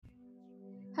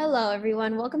Hello,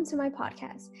 everyone. Welcome to my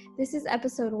podcast. This is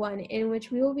episode 1, in which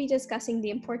we will be discussing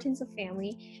the importance of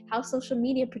family, how social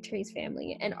media portrays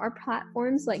family, and our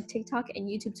platforms like TikTok and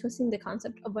YouTube twisting the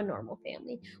concept of a normal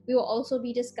family. We will also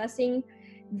be discussing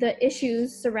the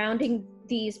issues surrounding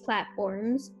these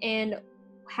platforms and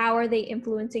how are they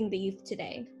influencing the youth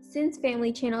today. Since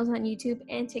family channels on YouTube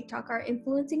and TikTok are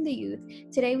influencing the youth,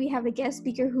 today we have a guest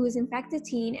speaker who is in fact a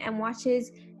teen and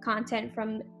watches content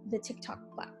from the TikTok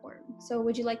platform. So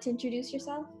would you like to introduce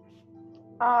yourself?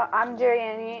 I'm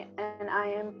Jerianni, and I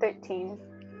am 13.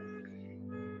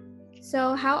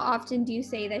 So how often do you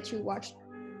say that you watch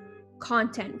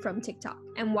content from TikTok,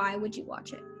 and why would you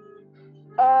watch it?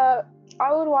 I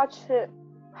would watch it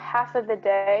half of the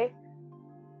day,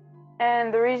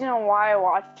 and the reason why I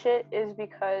watch it is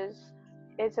because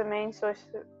it's a main source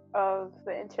of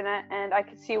the internet, and I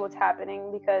can see what's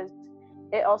happening because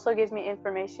it also gives me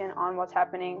information on what's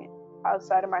happening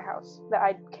outside of my house that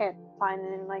I can't find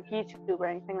in like YouTube or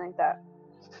anything like that.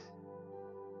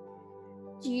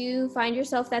 Do you find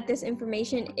yourself that this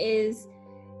information is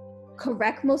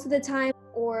correct most of the time,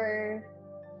 or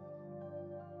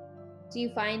do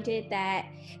you find it that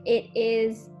it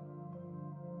is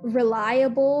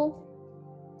reliable?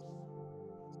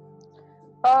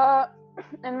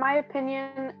 In my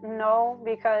opinion, no,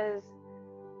 because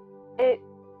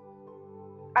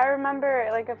I remember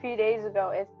like a few days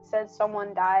ago it said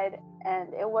someone died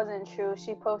and it wasn't true.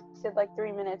 She posted like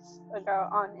 3 minutes ago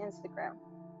on Instagram.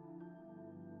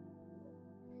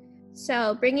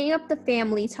 So bringing up the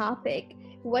family topic,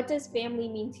 what does family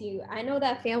mean to you? I know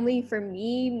that family for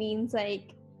me means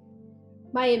like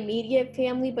my immediate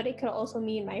family, but it could also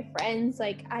mean my friends.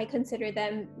 Like I consider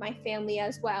them my family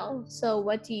as well. So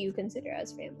what do you consider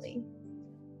as family?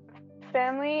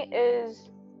 Family is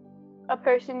a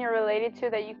person you're related to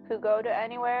that you could go to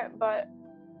anywhere, but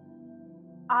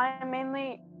I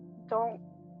mainly don't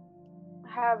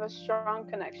have a strong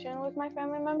connection with my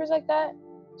family members like that,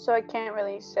 so I can't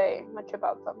really say much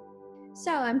about them.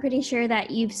 So I'm pretty sure that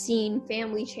you've seen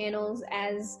family channels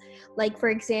as, like, for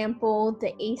example,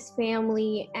 the Ace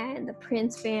family and the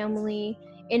Prince family.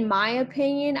 In my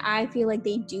opinion, I feel like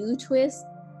they do twist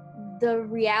the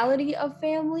reality of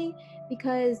family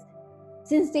because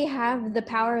since they have the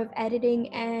power of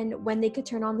editing and when they could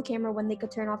turn on the camera, when they could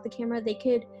turn off the camera, they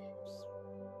could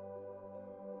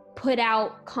put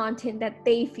out content that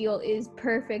they feel is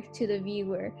perfect to the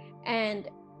viewer. And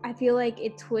I feel like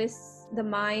it twists the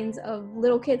minds of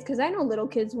little kids, because I know little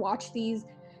kids watch these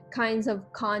kinds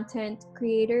of content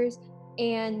creators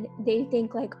and they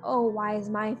think like, oh, why is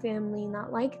my family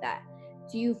not like that?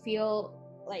 Do you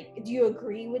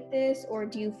agree with this, or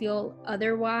do you feel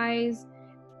otherwise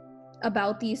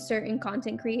about these certain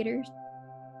content creators?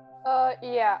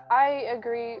 Yeah, I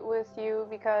agree with you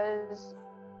because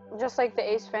just like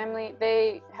the Ace family,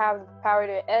 they have the power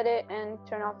to edit and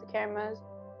turn off the cameras.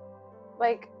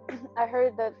 Like, I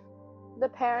heard that the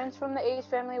parents from the Ace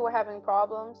family were having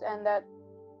problems and that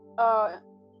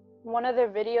one of their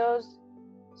videos,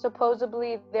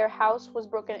 supposedly their house was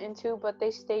broken into, but they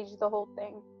staged the whole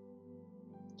thing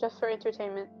just for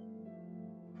entertainment.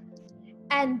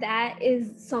 And that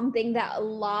is something that a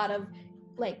lot of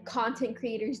like content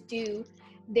creators do.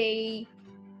 They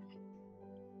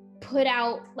put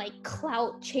out like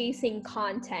clout chasing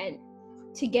content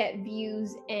to get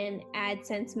views and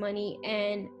AdSense money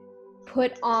and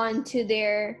put on to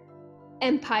their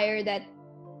empire that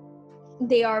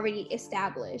they already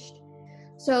established.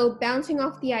 So bouncing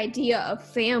off the idea of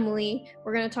family,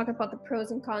 we're going to talk about the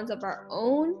pros and cons of our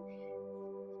own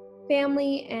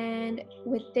family. And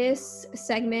with this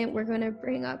segment, we're going to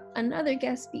bring up another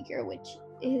guest speaker, which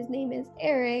his name is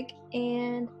Eric,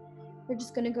 and we're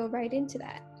just going to go right into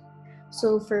that.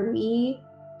 So for me,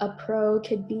 a pro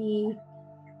could be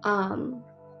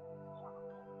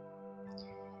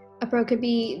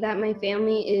that my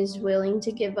family is willing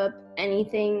to give up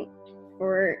anything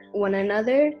for one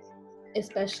another,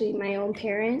 especially my own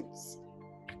parents.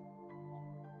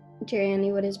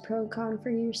 Jerianni, what is pro con for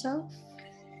yourself?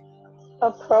 A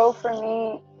pro for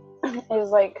me is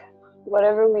like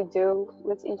whatever we do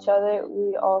with each other,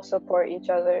 we all support each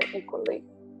other equally.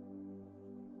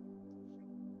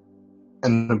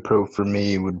 And the pro for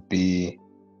me would be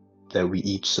that we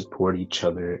each support each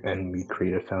other and we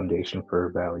create a foundation for our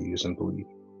values and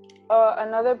beliefs.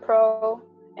 Another pro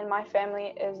in my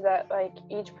family is that like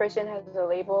each person has a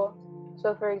label.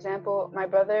 So for example, my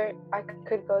brother, I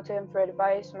could go to him for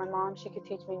advice. My mom, she could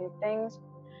teach me new things.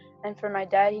 And for my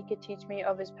dad, he could teach me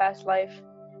of his past life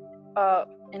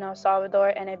in El Salvador,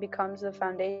 and it becomes the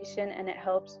foundation and it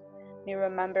helps me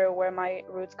remember where my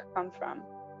roots come from.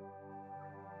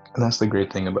 And that's the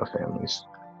great thing about families.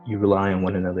 you rely on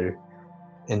one another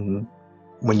and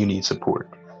when you need support.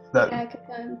 That I could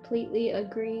completely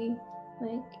agree.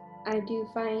 Like, I do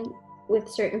find with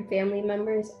certain family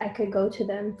members, I could go to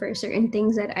them for certain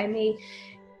things that I may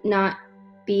not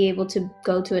be able to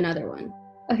go to another one.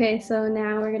 Okay, so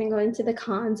now we're gonna go into the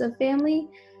cons of family.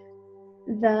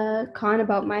 The con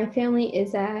about my family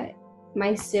is that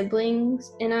my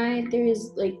siblings and I,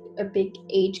 there's like a big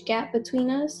age gap between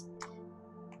us.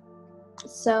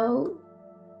 So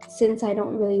since I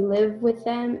don't really live with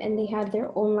them and they have their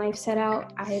own life set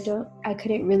out, I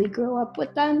couldn't really grow up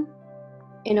with them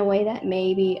in a way that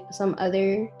maybe some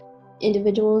other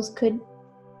individuals could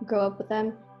grow up with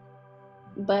them.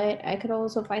 But I could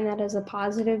also find that as a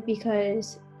positive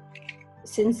because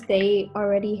since they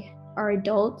already are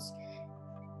adults,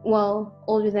 well,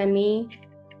 older than me,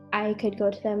 I could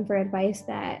go to them for advice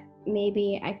that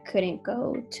maybe I couldn't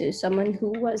go to someone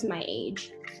who was my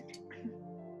age.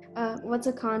 What's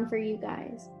a con for you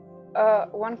guys?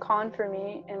 One con for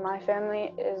me and my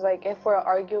family is like if we're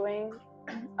arguing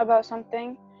about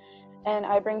something and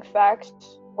I bring facts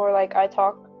or like I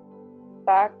talk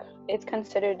back, it's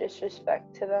considered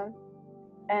disrespect to them.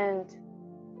 And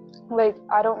like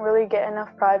I don't really get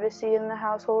enough privacy in the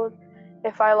household.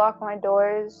 If I lock my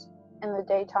doors in the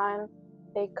daytime,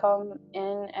 they come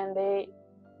in and they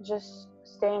just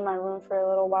stay in my room for a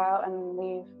little while and then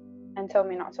leave and tell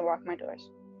me not to lock my doors.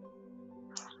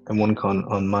 and one con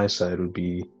on my side would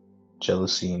be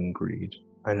jealousy and greed.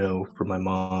 I know for my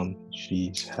mom,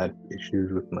 she's had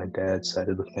issues with my dad's side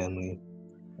of the family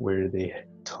where they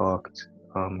talked,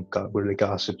 where they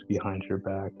gossiped behind her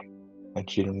back, and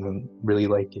she didn't really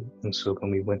like it. And so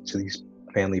when we went to these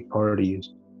family parties,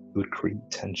 it would create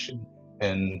tension,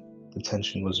 and the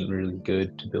tension wasn't really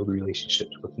good to build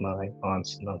relationships with my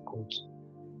aunts and uncles.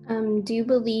 Do you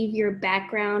believe your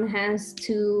background has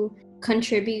to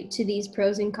contribute to these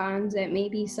pros and cons that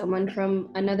maybe someone from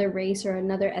another race or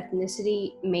another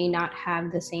ethnicity may not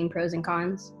have the same pros and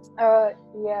cons?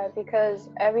 Yeah, because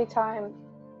every time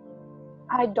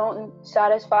I don't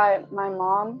satisfy my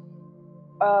mom,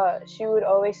 she would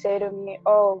always say to me,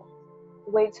 "Oh,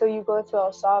 wait till you go to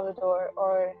El Salvador,"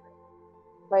 or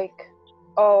like,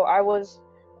 "Oh, I was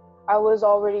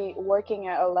already working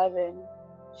at 11."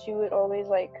 She would always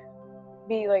like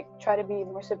be like try to be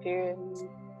more superior than me.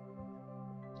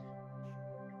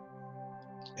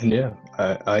 And yeah,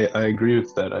 I agree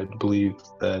with that. I believe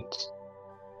that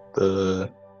the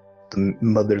the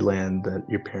motherland that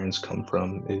your parents come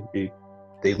from, they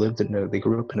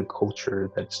grew up in a culture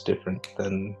that's different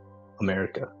than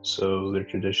America, so their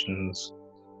traditions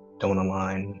don't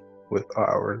align with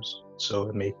ours, so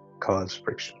it may cause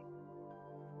friction.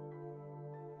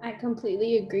 I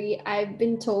completely agree. I've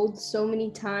been told so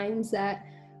many times that,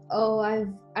 oh, I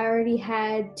already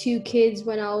had 2 kids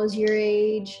when I was your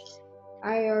age.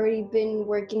 I already been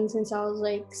working since I was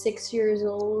like 6 years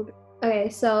old. Okay,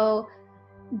 so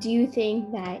do you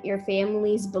think that your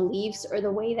family's beliefs or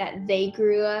the way that they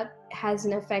grew up has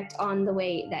an effect on the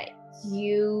way that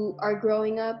you are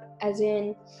growing up? As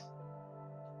in,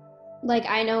 like,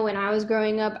 I know when I was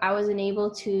growing up, I wasn't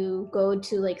able to go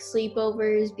to like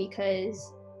sleepovers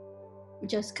because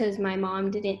my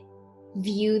mom didn't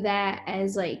view that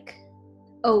as like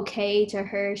okay to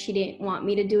her. She didn't want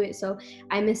me to do it, so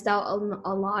I missed out on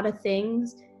a lot of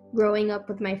things growing up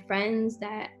with my friends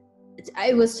that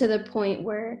it was to the point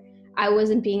where I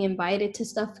wasn't being invited to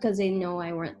stuff because they know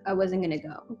I wasn't gonna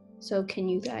go. So can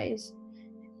you guys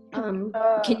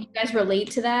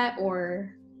relate to that?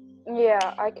 Or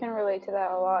Yeah, I can relate to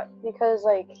that a lot because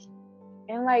like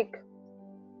in like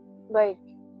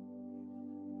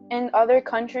in other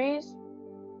countries,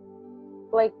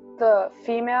 like the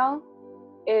female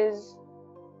is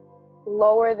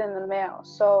lower than the male.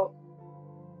 So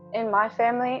in my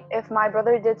family, if my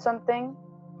brother did something,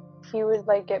 he would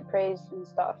like get praised and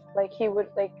stuff. Like he would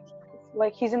like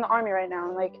he's in the army right now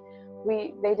and like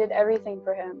they did everything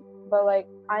for him. But like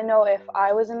I know if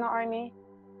I was in the army,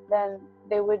 then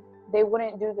they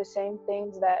wouldn't do the same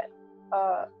things that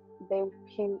my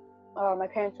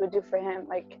parents would do for him.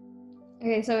 Like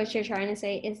okay, so what you're trying to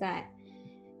say is that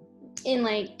in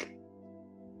like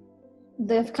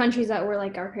the countries that were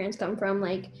like our parents come from,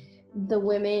 like the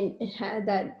women had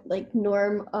that like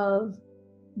norm of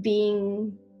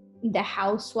being the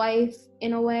housewife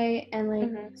in a way, and like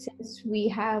since we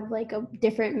have like a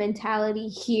different mentality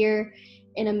here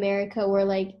in America where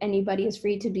like anybody is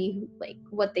free to be like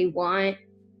what they want,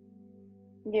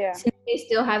 yeah, since they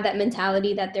still have that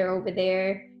mentality that they're over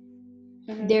there,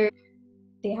 they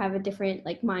have a different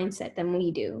like mindset than we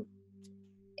do.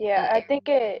 Yeah, I think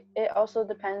it also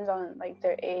depends on like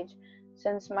their age.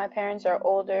 Since my parents are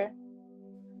older,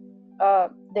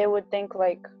 they would think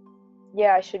like,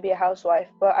 yeah, I should be a housewife.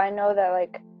 But I know that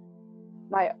like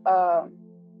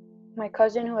my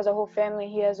cousin who has a whole family,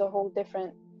 he has a whole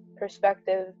different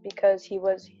perspective because he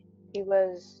was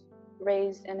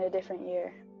raised in a different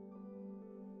year.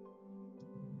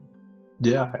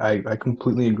 Yeah, I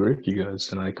completely agree with you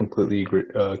guys, and I completely agree,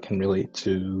 can relate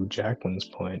to Jacqueline's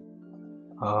point.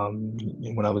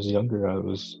 When I was younger, I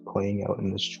was playing out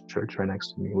in this church right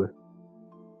next to me with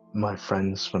my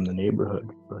friends from the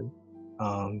neighborhood, but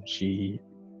she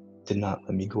did not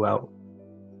let me go out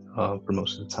for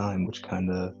most of the time, which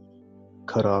kind of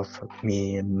cut off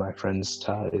me and my friends'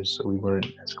 ties, so we weren't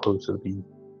as close as we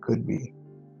could be.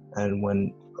 And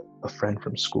when a friend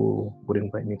from school would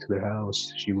invite me to their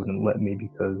house, she wouldn't let me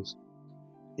because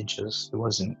it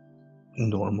wasn't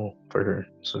normal for her.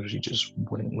 So she just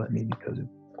wouldn't let me because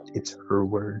it's her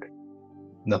word.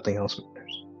 Nothing else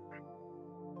matters.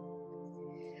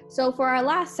 So for our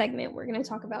last segment, we're going to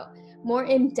talk about more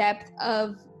in depth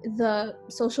of the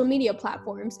social media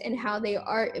platforms and how they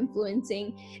are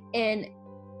influencing and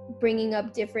bringing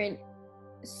up different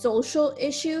social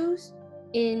issues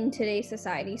in today's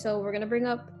society. So we're going to bring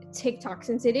up TikTok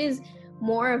since it is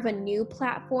more of a new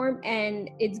platform and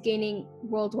it's gaining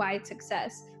worldwide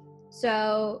success.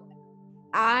 So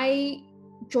I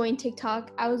joined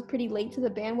TikTok. I was pretty late to the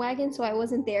bandwagon, so I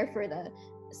wasn't there for the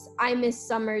I miss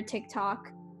summer TikTok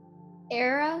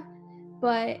era,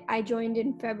 but I joined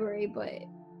in February. But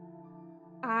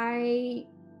I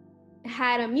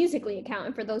had a Musical.ly account,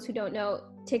 and for those who don't know,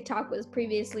 TikTok was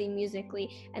previously Musical.ly,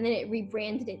 and then it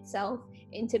rebranded itself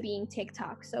into being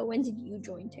TikTok. So when did you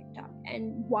join TikTok,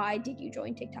 and why did you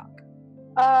join TikTok?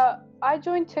 I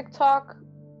joined TikTok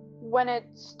when it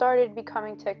started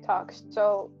becoming TikTok.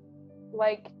 So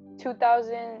like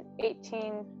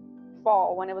 2018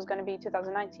 fall, when it was going to be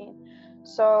 2019.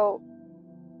 So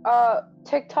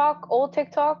TikTok, old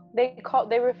TikTok,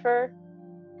 they refer,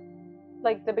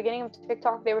 like the beginning of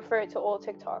TikTok, they refer it to old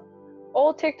TikTok.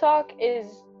 Old TikTok is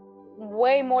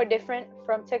way more different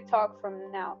from TikTok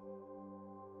from now.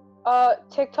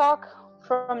 TikTok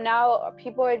from now,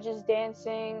 people are just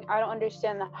dancing. I don't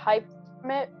understand the hype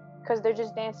from it because they're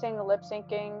just dancing, lip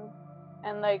syncing,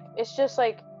 and like it's just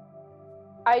like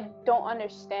I don't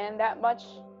understand that much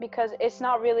because it's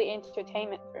not really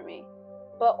entertainment for me.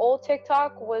 But old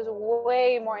TikTok was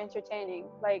way more entertaining.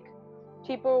 Like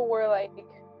people were like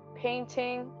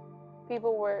painting,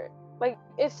 people were like,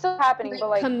 it's still happening, but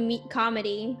like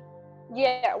comedy.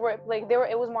 Yeah,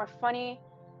 it was more funny.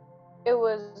 It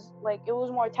was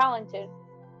more talented.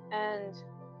 And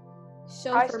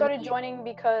so I started joining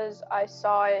because I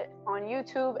saw it on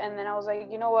YouTube, and then I was like,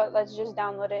 you know what, let's just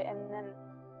download it, and then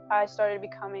I started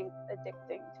becoming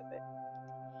addicted to it.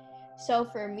 So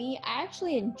for me, I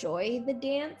actually enjoy the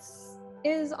dance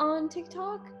is on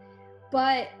TikTok,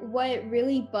 but what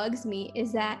really bugs me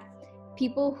is that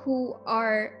people who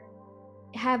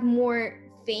have more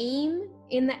fame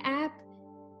in the app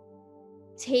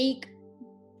take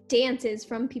dances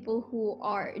from people who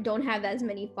don't have as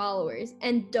many followers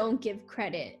and don't give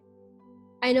credit.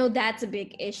 I know that's a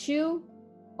big issue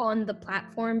on the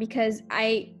platform because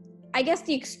I guess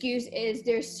the excuse is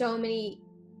there's so many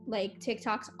like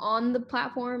TikToks on the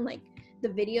platform, like the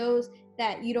videos,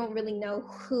 that you don't really know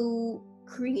who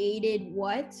created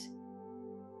what.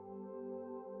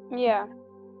 Yeah,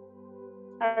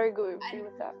 I agree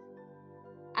with that.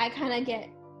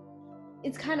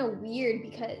 It's kind of weird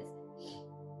because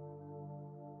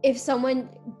if someone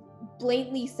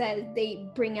blatantly says they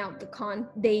bring out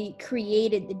they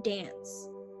created the dance.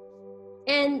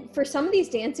 And for some of these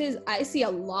dances, I see a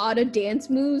lot of dance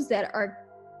moves that are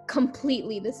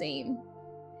completely the same.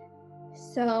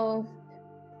 So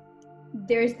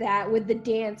there's that with the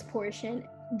dance portion.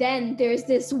 Then there's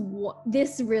this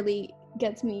really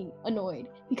gets me annoyed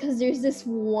because there's this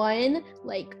one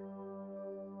like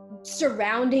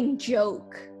surrounding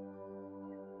joke.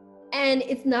 And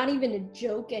it's not even a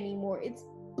joke anymore. It's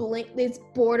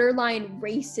borderline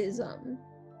racism.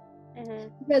 Mm-hmm.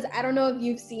 Because I don't know if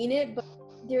you've seen it, but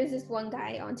there's this one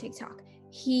guy on TikTok.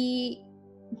 He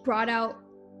brought out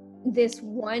this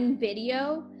one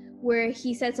video where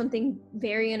he said something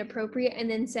very inappropriate and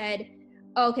then said,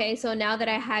 okay, so now that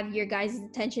I have your guys'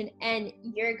 attention, and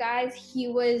he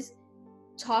was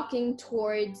talking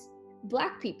towards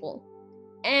Black people.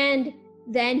 And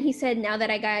then he said, now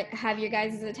that I have your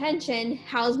guys' attention,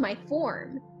 how's my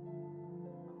form?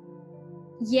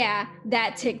 Yeah,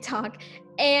 that TikTok.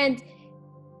 And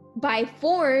by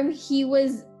form, he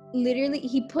was literally,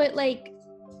 he put like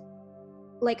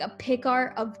a pic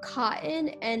art of cotton,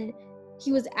 and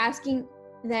he was asking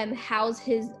them how's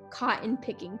his cotton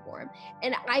picking form.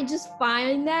 And I just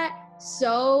find that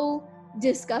so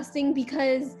disgusting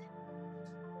because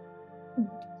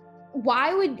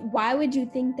why would you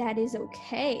think that is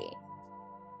okay?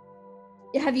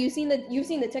 You've seen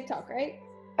the TikTok, right?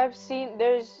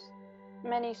 There's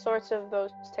many sorts of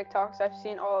those TikToks. I've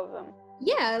seen all of them.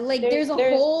 Yeah, like There's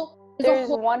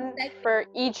one for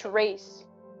each race,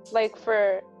 like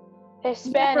for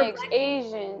Hispanics,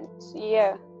 Asians,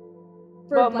 yeah.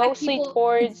 But mostly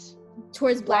towards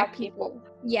black people.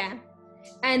 Yeah.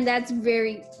 And that's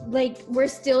very, like, we're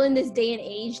still in this day and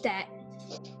age that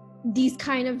these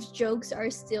kind of jokes are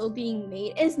still being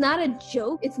made. It's not a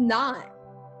joke. It's not.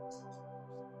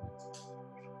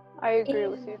 I agree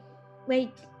with you.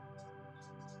 Like,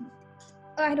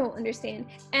 I don't understand.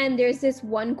 And there's this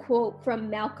one quote from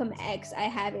Malcolm X. I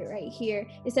have it right here.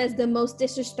 It says, "The most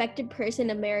disrespected person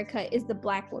in America is the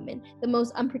black woman. The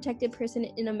most unprotected person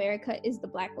in America is the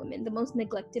black woman. The most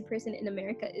neglected person in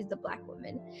America is the black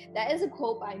woman." That is a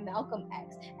quote by Malcolm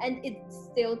X. And it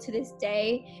still to this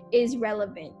day is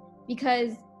relevant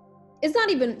because it's not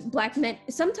even black men.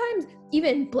 Sometimes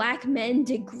even black men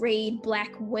degrade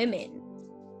black women.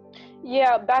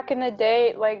 Yeah, back in the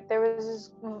day, like there was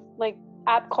this like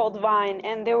app called Vine,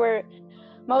 and they were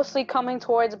mostly coming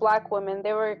towards black women.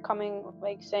 They were coming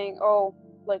like saying, oh,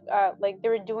 like they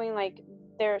were doing like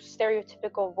their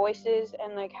stereotypical voices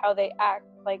and like how they act,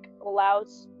 like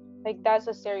louds, like that's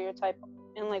a stereotype,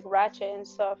 and like ratchet and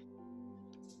stuff.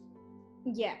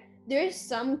 Yeah, there's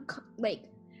some like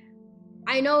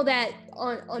I know that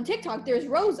on TikTok there's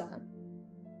Rosa,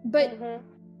 but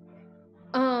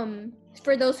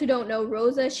for those who don't know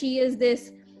Rosa, she is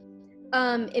this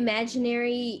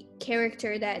imaginary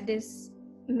character that this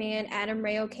man Adam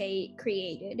Ray OK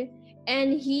created,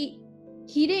 and he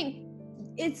didn't.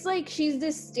 It's like she's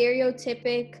this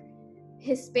stereotypic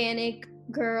Hispanic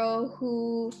girl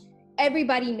who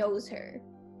everybody knows her.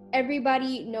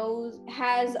 Everybody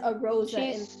has a Rosa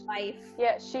in life.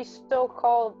 Yeah, she's still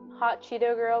called Hot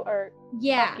Cheetah Girl or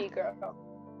Cocky Girl.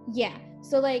 Yeah.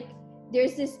 So like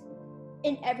there's this,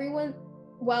 and everyone,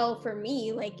 well, for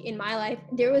me, like in my life,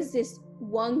 there was this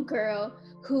one girl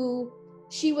who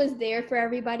she was there for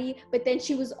everybody, but then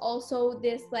she was also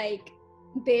this like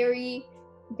very,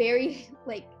 very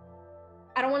like,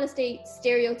 I don't want to say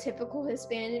stereotypical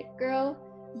Hispanic girl,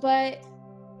 but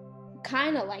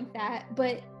kind of like that.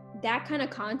 But that kind of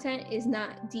content is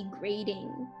not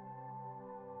degrading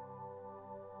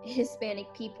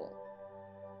Hispanic people.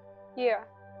 Yeah.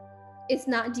 It's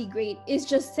not degrade. It's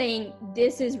just saying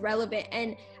this is relevant.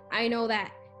 And I know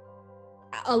that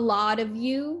a lot of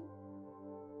you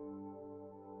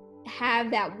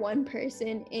have that one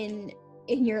person in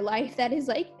your life that is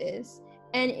like this.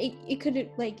 And it could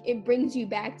like, it brings you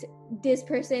back to this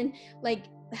person, like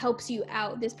helps you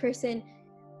out. This person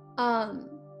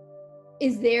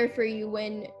is there for you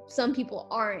when some people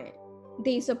aren't.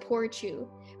 They support you.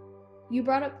 You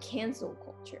brought up cancel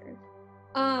culture.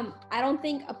 I don't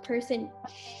think a person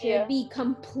should be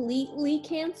completely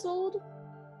canceled.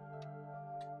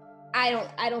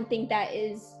 I don't think that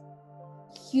is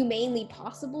humanely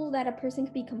possible that a person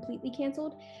could be completely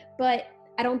canceled, but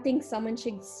I don't think someone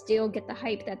should still get the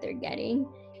hype that they're getting.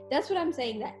 That's what I'm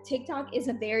saying, that TikTok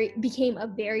became a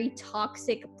very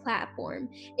toxic platform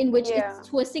in which it's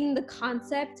twisting the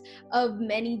concept of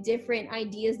many different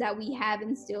ideas that we have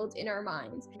instilled in our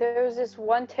minds. There was this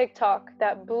one TikTok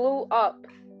that blew up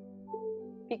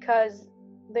because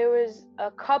there was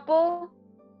a couple,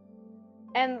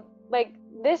 and like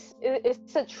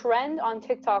it's a trend on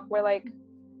TikTok where like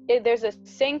there's a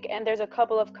sink and there's a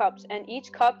couple of cups, and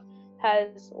each cup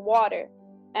has water,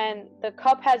 and the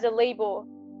cup has a label.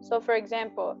 So for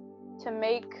example, to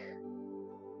make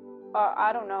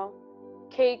I don't know,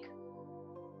 cake,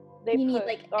 they need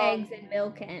like eggs and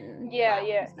milk and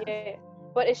yeah.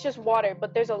 But it's just water,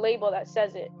 but there's a label that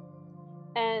says it.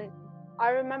 And I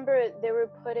remember they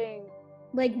were putting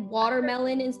like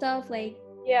watermelon and stuff, like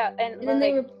and then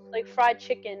they were like fried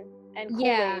chicken and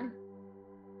Kool-Aid.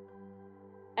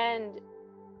 And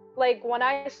like when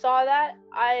I saw that,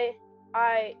 I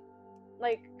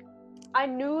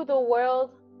knew the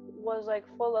world was like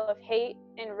full of hate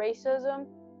and racism,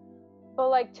 but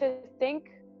like to think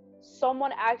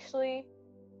someone actually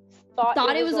thought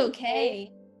it was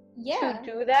okay to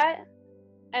do that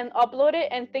and upload it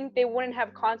and think they wouldn't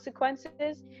have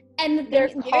consequences, and their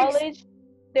college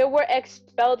they were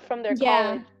expelled from their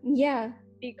college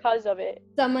because of it.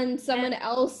 Someone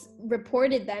else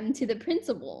reported them to the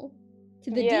principal,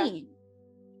 to the dean.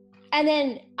 And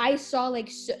then I saw like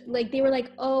they were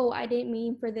like, oh, I didn't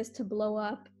mean for this to blow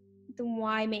up, then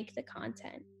why make the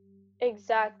content?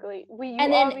 Exactly. You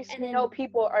obviously know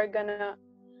people are gonna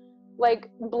like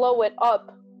blow it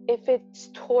up if it's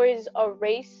towards a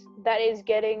race that is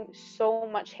getting so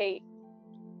much hate.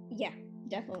 Yeah,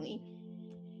 definitely.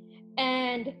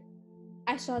 And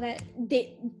I saw that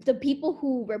the people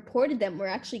who reported them were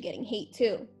actually getting hate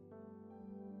too.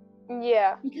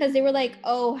 Yeah. Because they were like,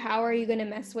 "Oh, how are you going to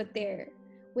mess with their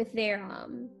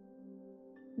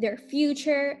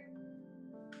future?"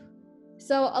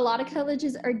 So a lot of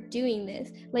colleges are doing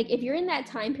this. Like if you're in that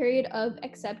time period of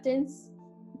acceptance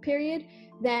period,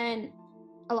 then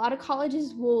a lot of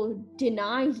colleges will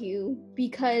deny you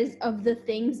because of the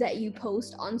things that you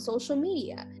post on social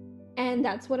media. And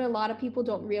that's what a lot of people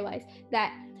don't realize,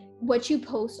 that what you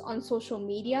post on social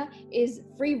media is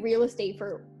free real estate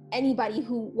for anybody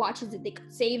who watches it. They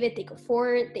could save it, they could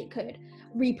forward it, they could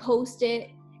repost it,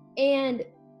 and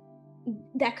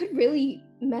that could really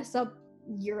mess up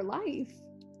your life.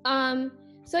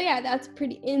 So yeah, that's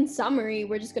pretty, in summary,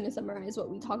 we're just going to summarize what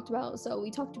we talked about. So we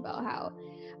talked about how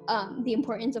the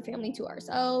importance of family to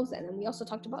ourselves, and then we also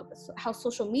talked about how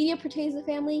social media portrays the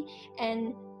family,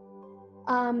 and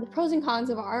the pros and cons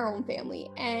of our own family,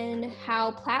 and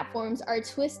how platforms are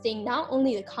twisting not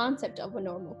only the concept of a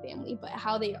normal family, but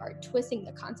how they are twisting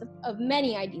the concept of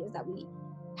many ideas that we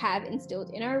have instilled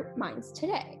in our minds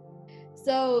today.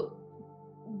 So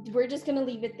we're just gonna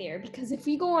leave it there, because if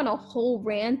we go on a whole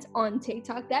rant on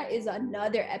TikTok, that is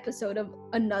another episode of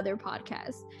another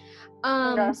podcast.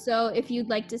 Okay. So if you'd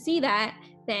like to see that,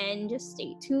 then just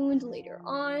stay tuned later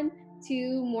on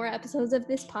to more episodes of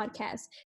this podcast.